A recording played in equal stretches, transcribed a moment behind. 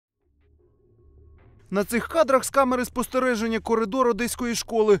На цих кадрах з камери спостереження коридор одеської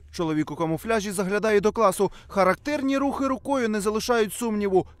школи. Чоловік у камуфляжі заглядає до класу. Характерні рухи рукою не залишають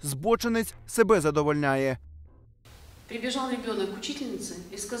сумніву. Збоченець себе задовольняє. Прибежал ребенок к учительнице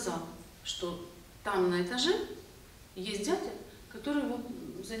и сказал, что там на этаже есть дядя, который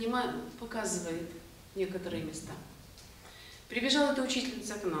показывает некоторые места. Прибежала эта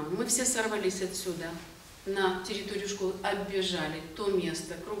учительница к нам. Мы все сорвались отсюда на территорию школы, оббежали то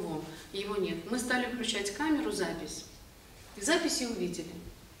место кругом. Его нет. Мы стали включать камеру, запись. И записи увидели.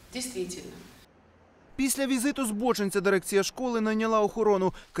 Действительно. Після візиту збоченця дирекція школи найняла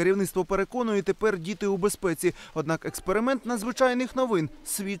охорону. Керівництво переконує, тепер діти у безпеці. Однак експеримент надзвичайних новин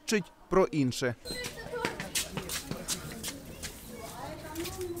свідчить про інше.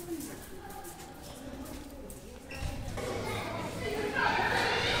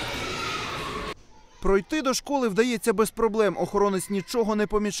 Пройти до школи вдається без проблем. Охоронець нічого не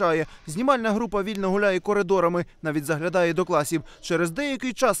помічає. Знімальна група вільно гуляє коридорами, навіть заглядає до класів. Через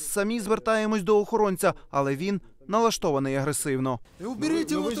деякий час самі звертаємось до охоронця, але він налаштований агресивно.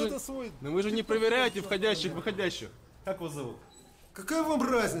 Ви ж не перевіряєте входящих, виходящих. Як вас зовут? Яка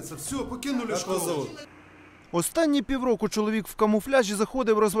вам різниця? Все, покинули школу. Останні півроку чоловік в камуфляжі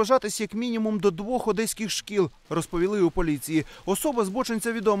заходив розважатись як мінімум до 2 одеських шкіл, розповіли у поліції. Особа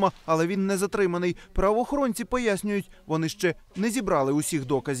збоченця відома, але він не затриманий. Правоохоронці пояснюють, вони ще не зібрали усіх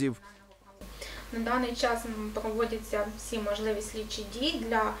доказів. На даний час проводяться всі можливі слідчі дії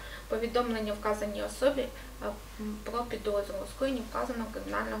для повідомлення вказаній особі про підозру у скоєнні вказаного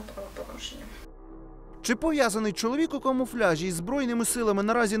кримінального правопорушення. Чи пов'язаний чоловік у камуфляжі із Збройними силами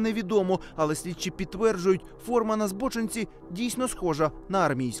наразі невідомо, але слідчі підтверджують, форма на збоченці дійсно схожа на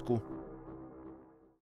армійську.